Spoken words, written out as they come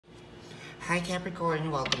Hi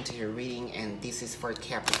Capricorn, welcome to your reading, and this is for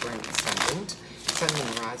Capricorn Ascendant, Sun,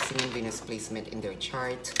 Moon, Rising, and Venus placement in their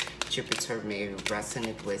chart. Jupiter may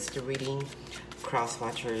resonate with the reading. Cross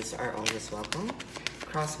watchers are always welcome.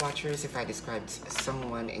 Cross watchers, if I describe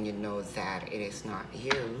someone and you know that it is not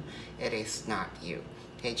you, it is not you.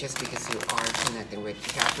 Okay, just because you are connecting with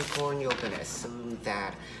Capricorn, you're gonna assume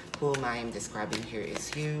that whom I am describing here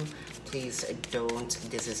is you. Please don't,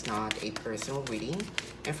 this is not a personal reading.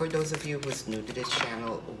 And for those of you who's new to this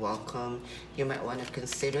channel, welcome. You might want to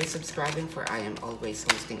consider subscribing, for I am always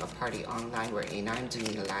hosting a party online wherein I'm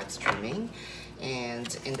doing a live streaming.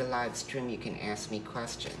 And in the live stream, you can ask me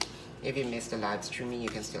questions. If you missed the live streaming, you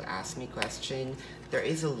can still ask me questions. There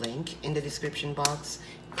is a link in the description box.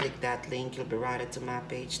 Click that link, you'll be routed to my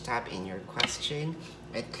page. Type in your question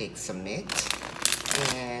and click submit.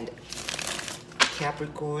 And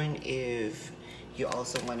Capricorn, if you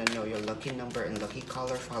also want to know your lucky number and lucky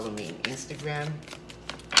color, follow me on Instagram.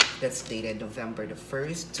 That's dated November the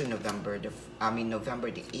 1st to November the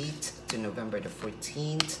 8th to November the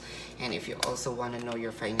 14th. And if you also want to know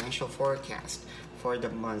your financial forecast for the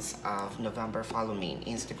months of November, follow me on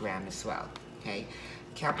Instagram as well. Okay,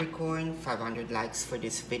 Capricorn, 500 likes for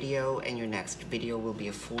this video, and your next video will be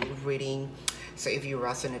a full reading. So if you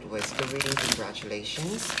resonate with the reading,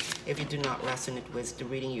 congratulations. If you do not resonate with the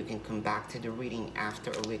reading, you can come back to the reading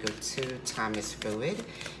after a week or two. Time is fluid.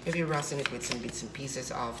 If you resonate with some bits and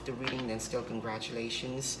pieces of the reading, then still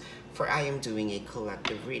congratulations, for I am doing a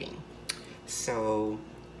collective reading. So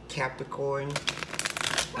Capricorn,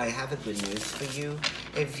 I have a good news for you.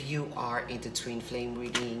 If you are into twin flame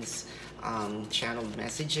readings, channeled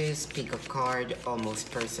messages, pick a card, almost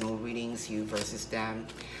personal readings, you versus them,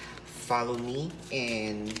 follow me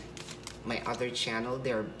in my other channel.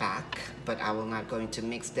 They're back, but I will not going to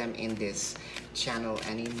mix them in this channel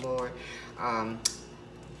anymore.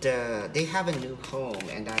 They have a new home,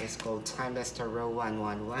 and that is called Timeless Tarot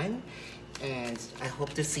 111. And I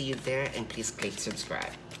hope to see you there, and please click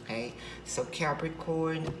subscribe. Okay, so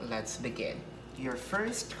Capricorn, let's begin. Your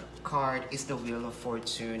first card is the Wheel of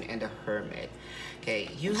Fortune and the Hermit. Okay,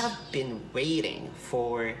 you have been waiting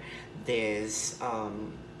for this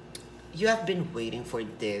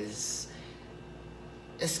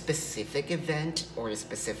a specific event or a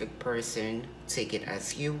specific person, take it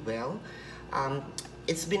as you will.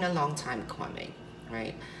 It's been a long time coming,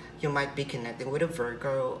 right? You might be connecting with a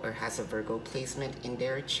Virgo or has a Virgo placement in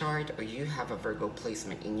their chart, or you have a Virgo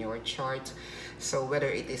placement in your chart. So whether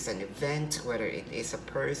it is an event, whether it is a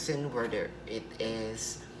person, whether it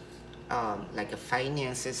is like a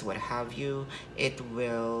finances, what have you, it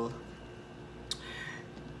will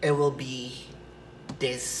be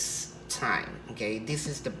this time. Okay, this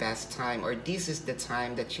is the best time, or this is the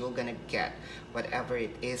time that you're gonna get whatever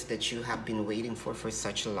it is that you have been waiting for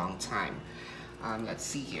such a long time. Let's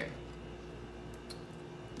see here.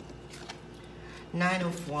 9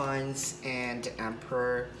 of Wands and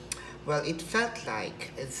Emperor. Well, it felt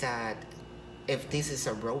like that if this is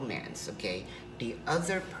a romance, okay, the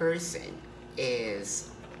other person is,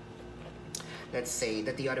 let's say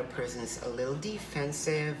that the other person is a little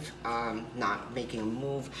defensive, not making a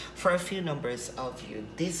move. For a few numbers of you,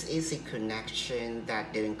 this is a connection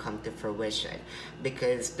that didn't come to fruition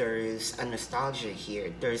because there's a nostalgia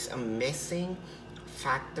here. There's a missing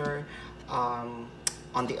factor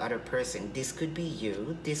on the other person. This could be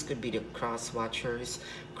you. This could be the cross watchers.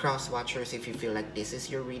 Cross watchers, if you feel like this is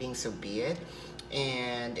your reading, so be it.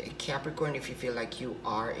 And Capricorn, if you feel like you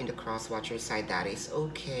are in the cross watcher side, that is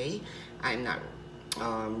okay. I'm not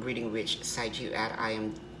reading which side you at. I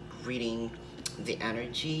am reading the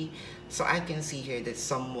energy. So I can see here that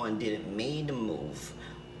someone didn't make a move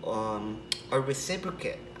or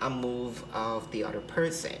reciprocate a move of the other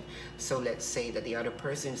person. So let's say that the other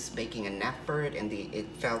person is making an effort, and it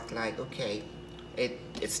felt like, okay,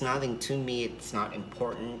 it's nothing to me, it's not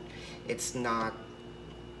important, it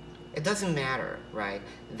doesn't matter, right?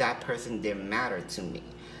 That person didn't matter to me.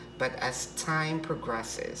 But as time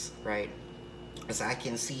progresses, right, as I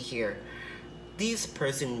can see here, this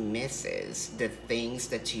person misses the things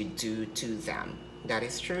that you do to them. That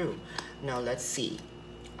is true. Now let's see.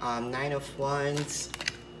 9 of Wands,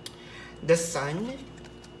 the Sun,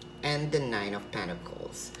 and the 9 of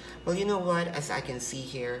Pentacles. Well, you know what? As I can see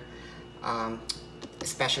here,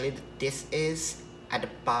 especially this is at the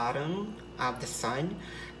bottom of the Sun,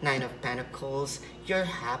 9 of Pentacles, your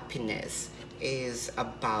happiness is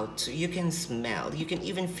about to, you can smell, you can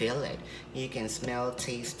even feel it. You can smell,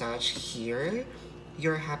 taste, touch, hear.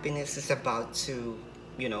 Your happiness is about to,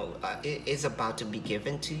 it is about to be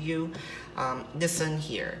given to you. The Sun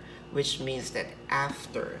here, which means that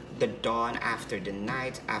after the dawn, after the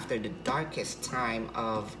night, after the darkest time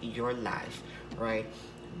of your life, right,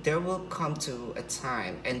 there will come to a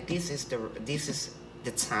time, and this is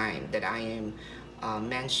the time that I am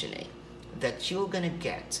mentioning, that you're gonna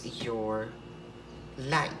get your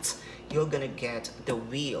light, you're gonna get the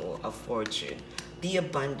wheel of fortune, the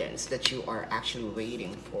abundance that you are actually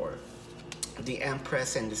waiting for, the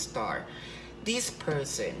Empress and the Star. This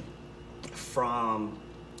person, from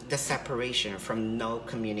the separation, from no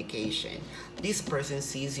communication, this person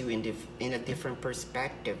sees you in a different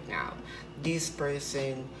perspective now. This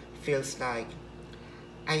person feels like,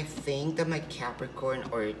 I think that my Capricorn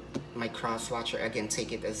or my cross watcher, again,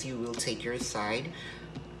 take it as you will, take your side,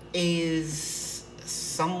 is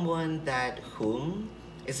someone that whom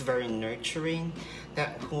is very nurturing,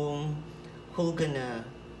 that who gonna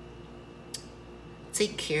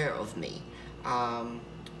take care of me.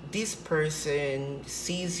 This person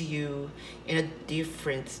sees you in a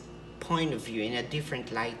different point of view, in a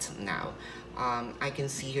different light now. I can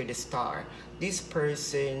see here the Star. This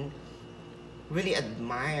person really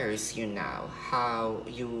admires you now, how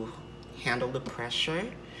you handle the pressure,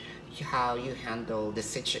 how you handle the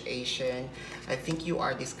situation. I think you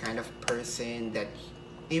are this kind of person that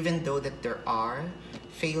even though that there are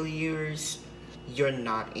failures, you're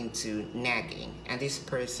not into nagging, and this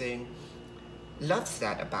person loves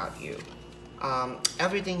that about you.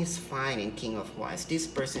 Everything is fine in King of Wands. This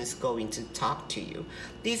person is going to talk to you.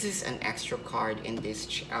 This is an extra card in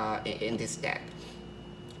this deck.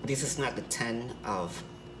 This is not the Ten of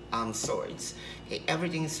Swords. Okay,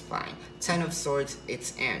 everything is fine. Ten of Swords,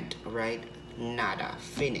 it's end, right? Nada,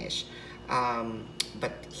 finish.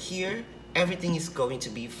 But here, everything is going to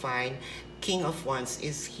be fine. King of Wands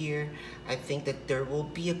is here. I think that there will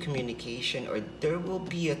be a communication, or there will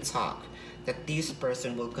be a talk that this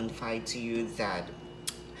person will confide to you that,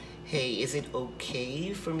 hey, is it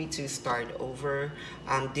okay for me to start over?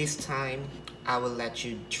 This time, I will let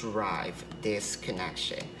you drive this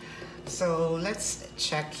connection. So let's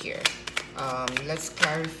check here. Let's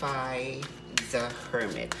clarify the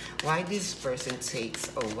Hermit. Why this person takes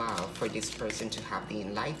a while for this person to have the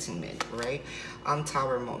enlightenment, right?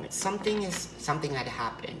 Tower moment. Something had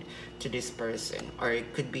happened to this person, or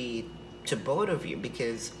it could be to both of you,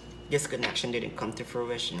 because this connection didn't come to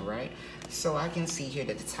fruition, right? So I can see here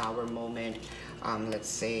that the Tower moment, let's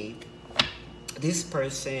say this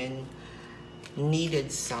person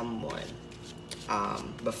needed someone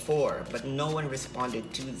before, but no one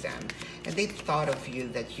responded to them, and they thought of you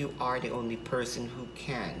that you are the only person who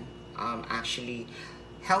can actually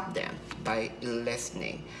help them by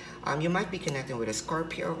listening. You might be connecting with a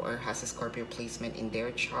Scorpio, or has a Scorpio placement in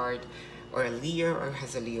their chart, or a Leo, or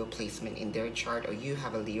has a Leo placement in their chart, or you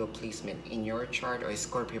have a Leo placement in your chart, or a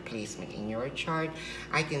Scorpio placement in your chart.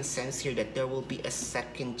 I can sense here that there will be a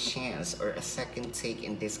second chance or a second take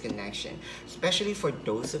in this connection, especially for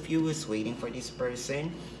those of you who's waiting for this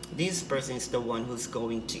person. This person is the one who's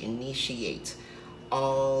going to initiate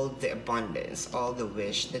all the abundance, all the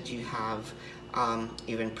wish that you have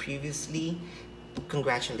even previously.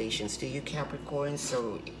 Congratulations to you, Capricorn.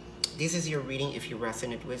 So this is your reading. If you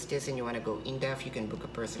resonate with this and you want to go in depth, you can book a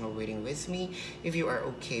personal reading with me. If you are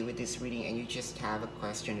okay with this reading and you just have a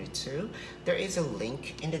question or two, there is a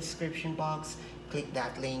link in the description box. Click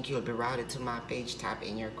that link, you'll be routed to my page. Tap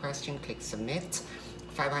in your question, click submit.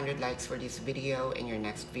 500 likes for this video, and your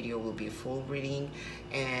next video will be a full reading.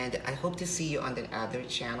 And I hope to see you on the other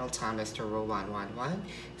channel, Timeless Tarot 111.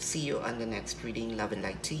 See you on the next reading. Love and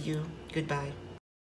light to you. Goodbye.